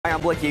Hi,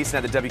 I'm Blake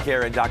Easton at the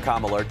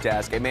WKRN.com alert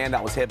desk. A man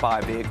that was hit by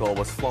a vehicle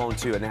was flown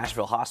to a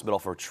Nashville hospital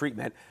for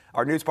treatment.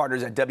 Our news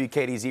partners at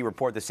WKDZ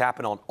report this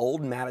happened on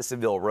Old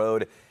Madisonville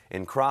Road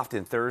in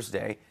Crofton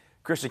Thursday.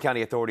 Christian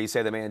County authorities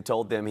say the man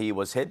told them he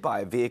was hit by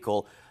a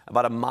vehicle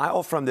about a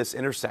mile from this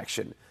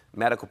intersection.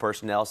 Medical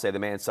personnel say the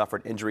man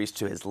suffered injuries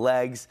to his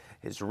legs,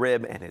 his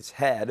rib, and his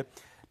head.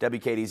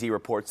 WKDZ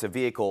reports the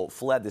vehicle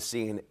fled the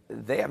scene.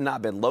 They have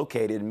not been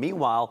located.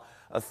 Meanwhile,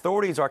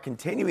 authorities are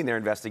continuing their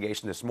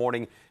investigation this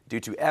morning due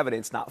to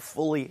evidence not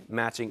fully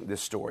matching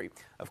this story.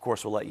 Of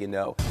course, we'll let you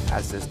know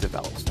as this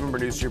develops. Remember,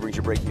 News 2 brings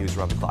you breaking news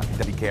around the clock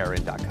at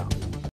WKRN.com.